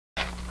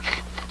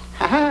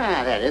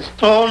that is.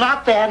 Oh,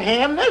 not that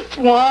hand, this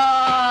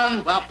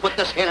one. Well, put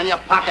this hand in your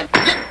pocket.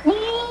 Get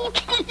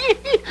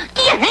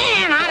your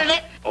hand out of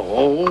it.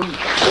 Oh.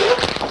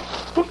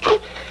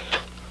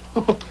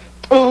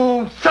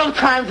 Oh,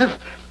 sometimes it's...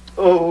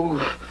 Oh.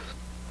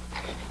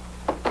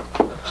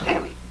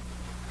 Stanley,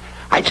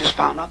 I just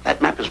found out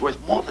that map is worth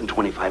more than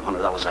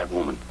 $2,500, that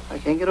woman. I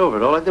can't get over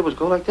it. All I did was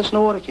go like this and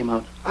the water came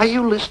out. Are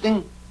you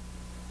listening?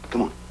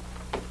 Come on.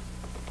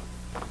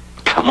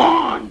 Come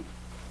on!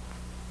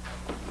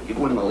 You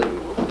go in the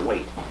living room and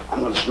wait. I'm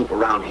going to snoop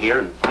around here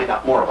and find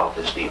out more about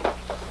this deal.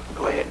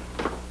 Go ahead.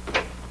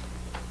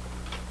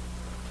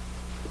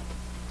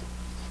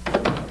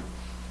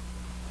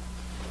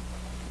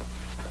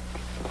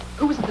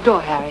 Who was at the door,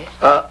 Harry?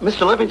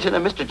 Mr. Livingston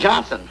and Mr.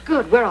 Johnson.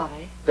 Good. Where are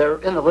they? They're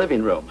in the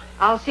living room.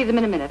 I'll see them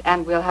in a minute,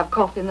 and we'll have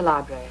coffee in the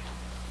library.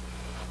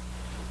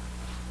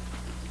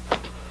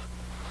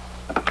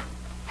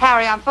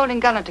 Harry, I'm phoning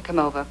Gunner to come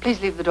over.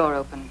 Please leave the door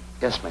open.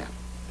 Yes, ma'am.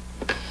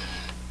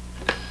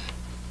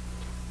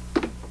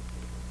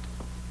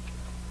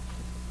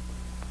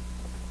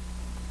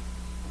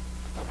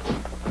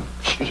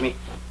 Excuse me.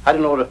 I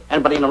didn't know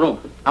anybody in the room.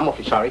 I'm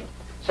awfully sorry.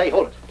 Say,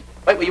 hold it.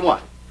 Wait what you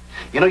want.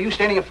 You know, you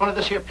standing in front of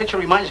this here picture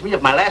reminds me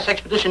of my last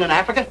expedition in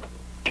Africa.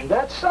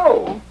 That's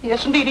so.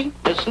 Yes, indeedy.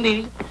 Yes,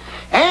 indeedy.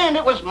 And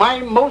it was my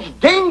most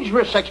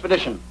dangerous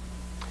expedition.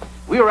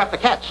 We were after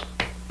cats.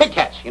 Big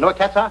cats. You know what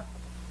cats are?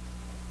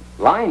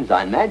 Lions,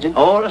 I imagine.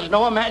 Oh, there's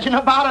no imagine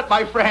about it,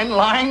 my friend.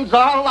 Lines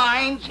are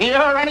lines. Here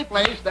or any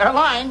place, they're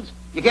lines.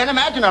 You can't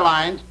imagine they're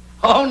lines.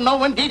 Oh,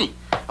 no, indeedy.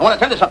 I want to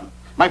tell you something.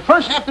 My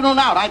first afternoon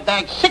out, I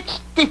bagged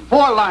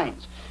 64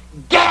 lines.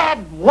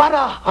 Gad, what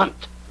a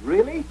hunt.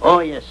 Really? Oh,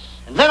 yes.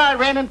 And then I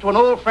ran into an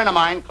old friend of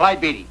mine,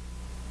 Clyde Beatty.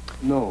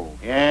 No.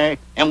 Yeah.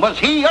 And was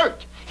he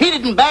hurt? He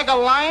didn't bag a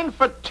line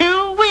for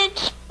 2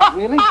 weeks.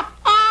 Really?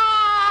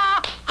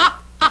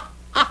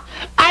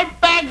 I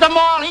bagged them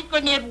all. He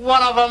couldn't hit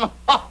one of them.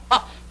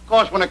 Of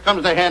course, when it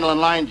comes to handling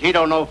lines, he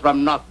don't know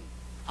from nothing.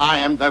 I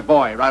am the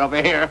boy right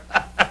over here.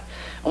 I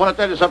want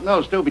to tell you something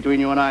else, too, between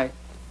you and I.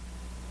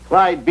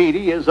 Clyde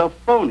Beatty is a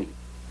phony.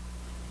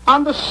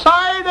 On the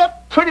side, a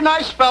pretty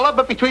nice fella,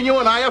 but between you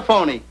and I, a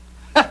phony.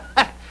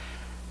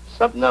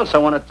 Something else I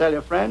want to tell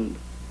you, friend.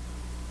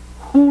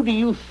 Who do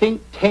you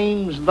think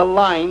tames the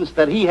lines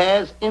that he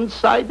has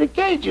inside the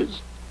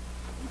cages?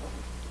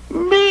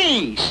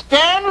 Me,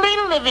 Stanley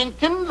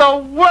Livington, the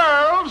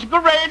world's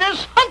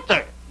greatest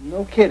hunter.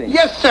 No kidding.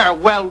 Yes, sir.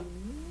 Well,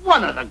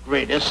 one of the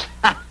greatest.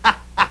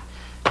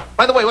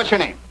 By the way, what's your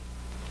name?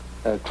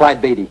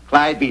 Clyde Beatty.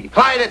 Clyde Beatty.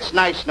 Clyde, it's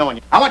nice knowing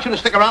you. I want you to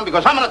stick around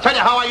because I'm going to tell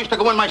you how I used to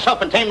go in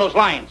myself and tame those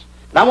lions.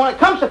 Now, when it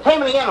comes to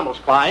taming the animals,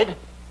 Clyde...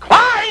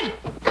 Clyde!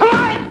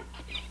 Clyde!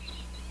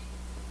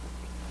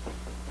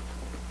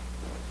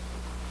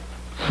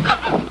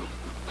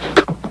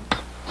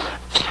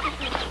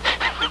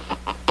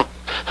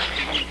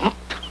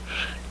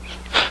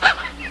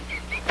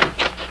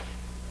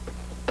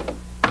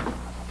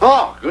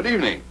 Oh, good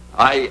evening.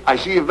 I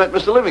see you've met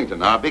Mr.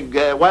 Livington, our big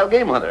wild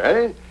game hunter,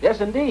 eh?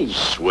 Yes, indeed.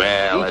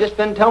 Swell. He's just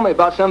been telling me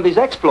about some of his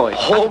exploits.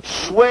 Oh,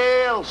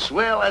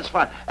 swell, that's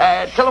fine.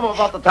 Tell him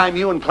about the time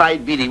you and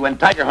Clyde Beatty went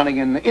tiger hunting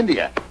in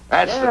India.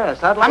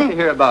 Yes, I'd like to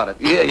hear about it.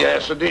 Yeah,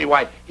 yes, indeed.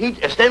 Why,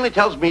 Stanley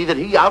tells me that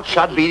he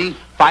outshot Beatty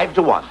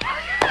 5-1.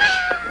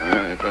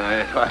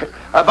 Right.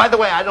 By the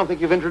way, I don't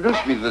think you've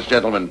introduced me to this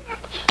gentleman.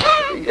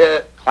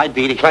 Clyde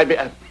Beatty. Clyde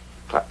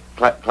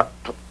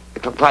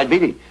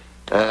Beatty.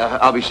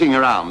 I'll be seeing you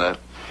around.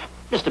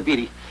 Mr.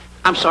 Beatty,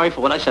 I'm sorry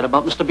for what I said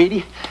about Mr.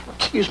 Beatty.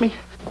 Excuse me.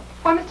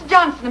 Why, Mr.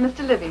 Johnson and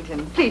Mr.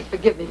 Livington, please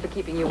forgive me for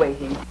keeping you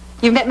waiting.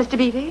 You've met Mr.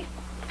 Beatty?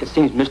 It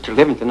seems Mr.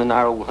 Livington and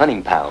our old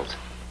hunting pals.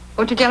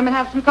 Won't you gentlemen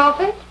have some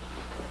coffee?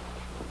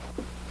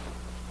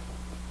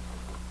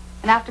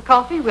 And after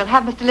coffee, we'll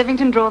have Mr.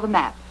 Livington draw the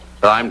map.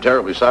 I'm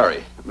terribly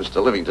sorry.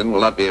 Mr. Livington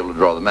will not be able to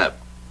draw the map.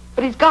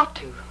 But he's got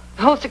to.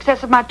 The whole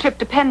success of my trip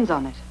depends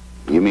on it.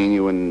 You mean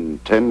you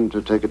intend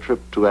to take a trip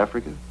to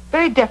Africa?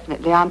 Very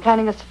definitely. I'm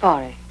planning a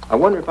safari. I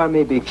wonder if I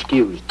may be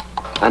excused.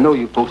 I know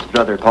you folks would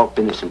rather talk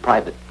business in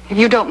private. If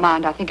you don't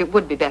mind, I think it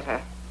would be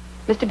better.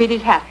 Mr.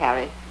 Beatty's hat,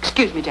 Harry.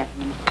 Excuse me,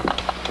 gentlemen.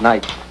 Good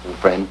night, old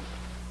friend.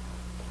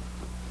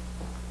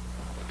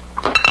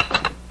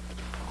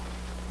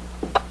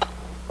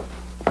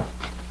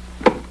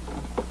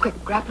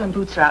 Quick, Grapple and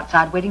Boots are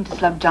outside waiting to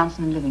slug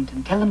Johnson and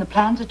Livington. Tell them the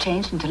plans are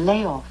changed and to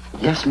lay off.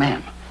 Yes,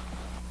 ma'am.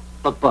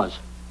 Look, Buzz,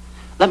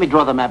 let me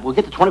draw the map. We'll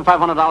get the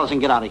 $2,500 and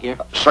get out of here.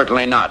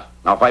 Certainly not.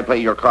 Now, if I play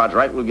your cards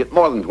right, we'll get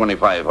more than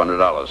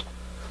 $2,500.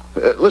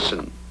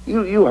 Listen,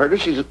 you heard her.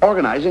 She's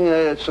organizing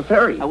a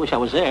safari. I wish I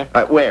was there.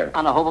 Where?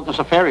 On a Hoboken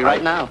safari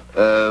right now.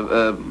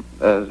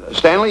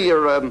 Stanley,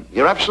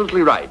 you're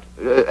absolutely right.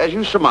 As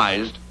you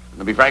surmised,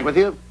 to be frank with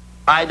you,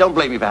 I don't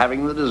blame you for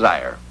having the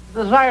desire.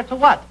 Desire to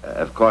what?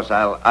 Of course,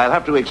 I'll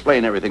have to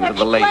explain everything to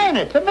the lady. Explain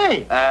it to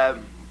me.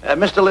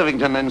 Mr.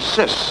 Livington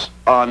insists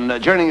on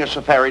journeying a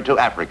safari to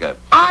Africa.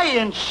 I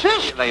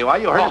insist. There you are.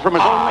 You heard it from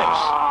his own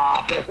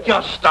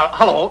lips.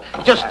 Hello.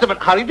 Just a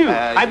minute. How do you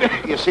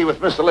do? You see, with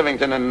Mr.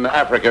 Livington in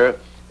Africa,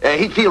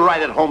 He'd feel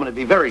right at home, and it'd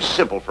be very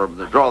simple for him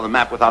to draw the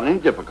map without any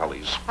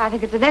difficulties. I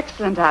think it's an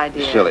excellent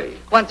idea. Silly.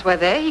 Once we're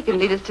there, he can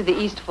lead us to the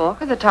East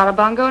Fork of the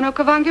Tarabongo and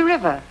Okavango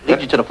River.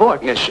 Lead you to the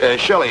fort. Yes,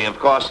 Shirley, of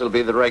course, it'll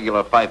be the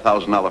regular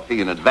 $5,000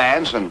 fee in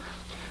advance and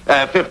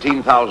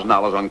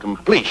 $15,000 on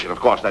completion. Of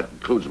course, that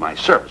includes my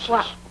services.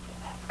 Wow.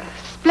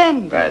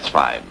 Splendid. That's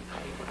fine.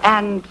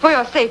 And for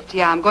your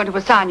safety, I'm going to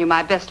assign you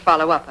my best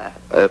follow-upper.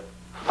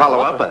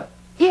 Follow-up?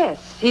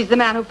 Yes, he's the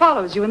man who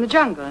follows you in the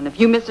jungle. And if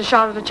you miss a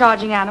shot at a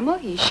charging animal,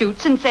 he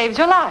shoots and saves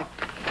your life.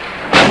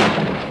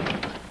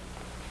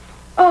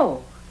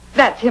 Oh,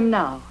 that's him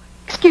now.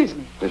 Excuse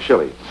me.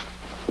 Shirley.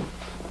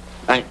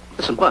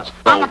 Listen, Buzz,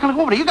 I'm not going to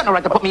go over there. You got no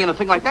right to put me in a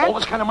thing like that. Oh,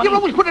 what kind of money? You're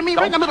always putting me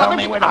right in the middle of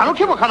it. I don't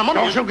care what kind of money.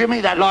 Don't you give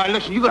me that. Lord,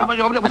 listen, you got to put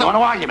me over there with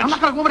no arguments. I'm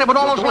not going to go over there with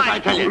all those Do what lines.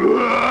 I tell you.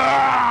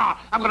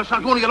 I'm going to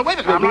start going the other way.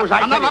 Do as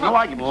I tell you. No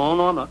arguments. Oh,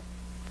 no, I'm not.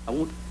 I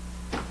won't.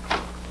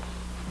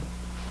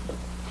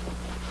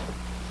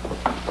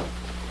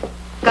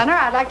 Gunner,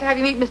 I'd like to have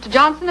you meet Mr.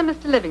 Johnson and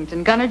Mr.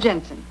 Livington, Gunner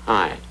Jensen.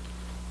 Hi.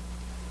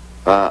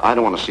 I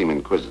don't want to seem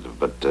inquisitive,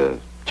 but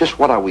just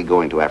what are we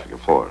going to Africa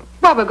for?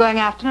 Well, we're going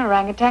after an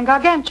orangutan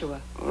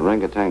gargantua.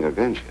 Orangutan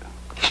gargantua.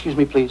 Excuse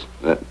me, please.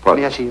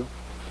 Pardon? May I see you?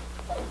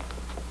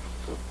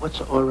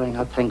 What's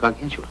orangutan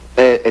gargantua?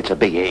 It's a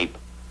big ape.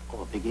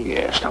 Oh, a big ape.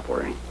 Yeah, stop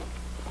worrying.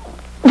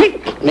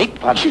 Nate,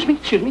 excuse me.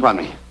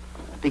 Pardon me.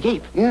 Big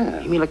ape?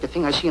 Yeah. You mean like the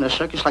thing I see in a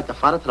circus, like the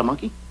fodder to the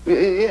monkey?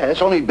 Yeah,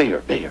 it's only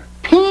bigger.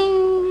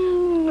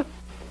 Ping!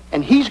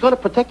 And he's going to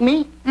protect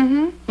me?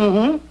 Mm-hmm.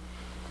 Mm-hmm.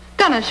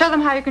 Gunner, show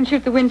them how you can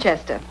shoot the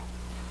Winchester.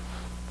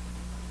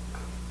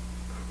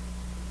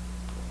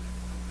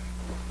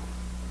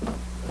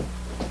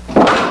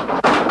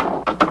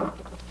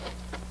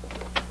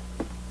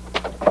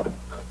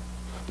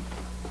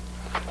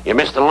 You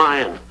missed the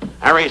lion.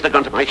 I raised the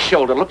gun to my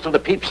shoulder, looked through the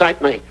peep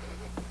sight, and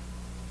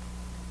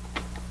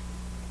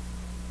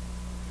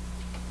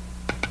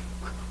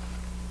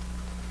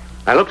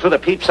I looked through the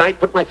peep sight,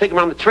 put my finger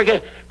on the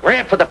trigger,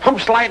 grabbed for the pump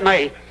slide, and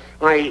I...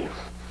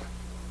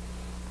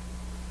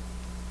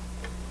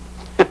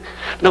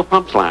 No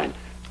pump slide.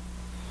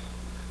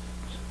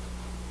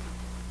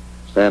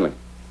 Stanley.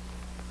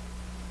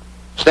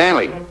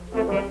 Stanley.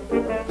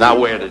 Now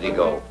where did he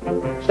go?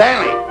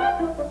 Stanley!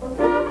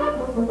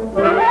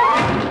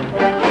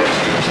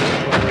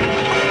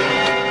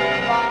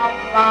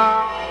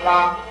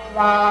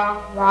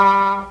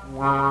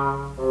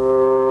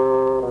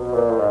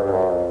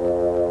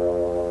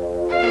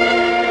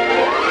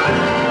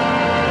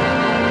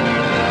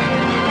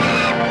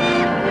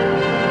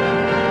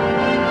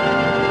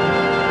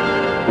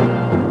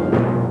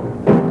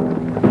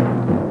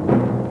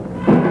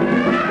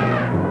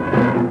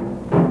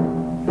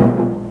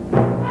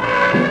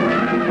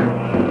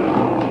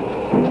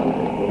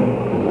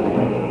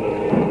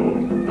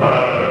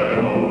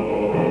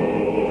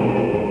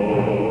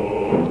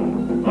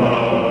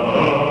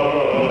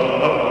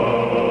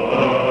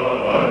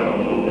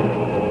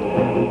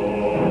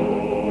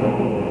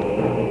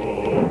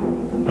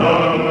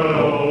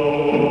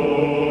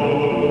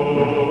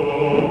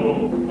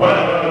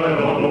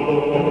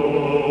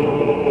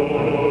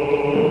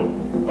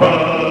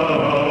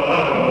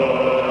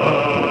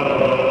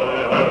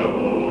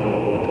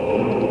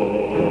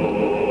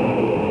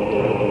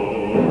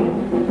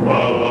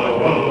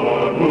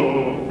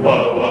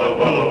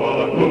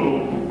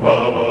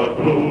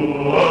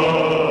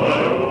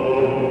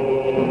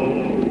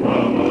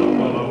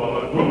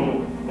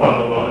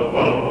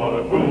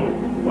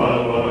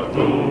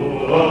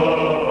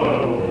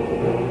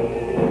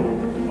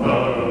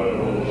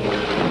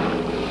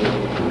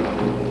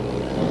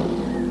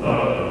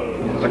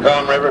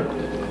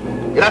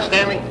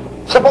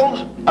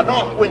 Suppose a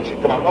north wind should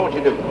come up, what would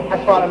you do?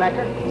 I throw out an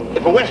anchor.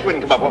 If a west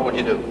wind come up, what would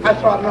you do? I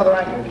throw out another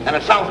anchor. And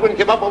a south wind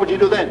came up, what would you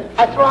do then?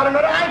 I throw out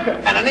another anchor.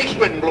 And an east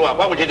wind blew up,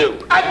 what would you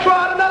do? I throw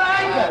out another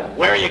anchor.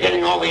 Where are you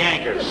getting all the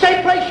anchors?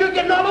 Same place you're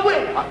getting all the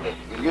wind.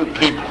 You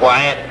keep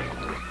quiet.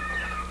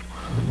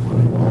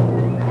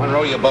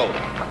 Unrow your boat.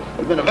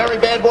 You've been a very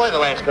bad boy the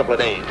last couple of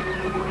days.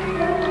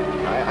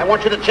 I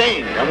want you to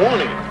change. I'm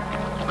warning you.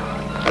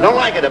 I don't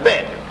like it a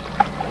bit.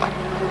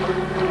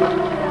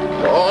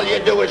 All you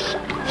do is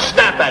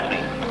snap at me.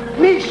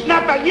 Me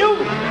snap at you?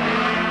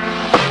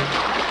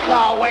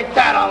 Oh, wait,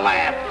 that'll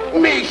laugh.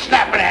 Me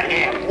snapping at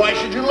him. Why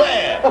should you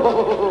laugh?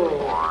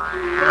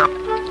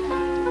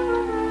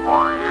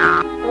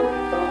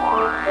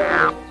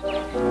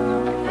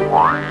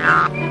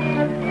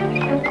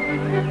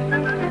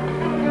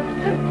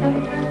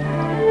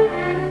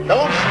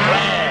 Don't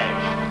splash.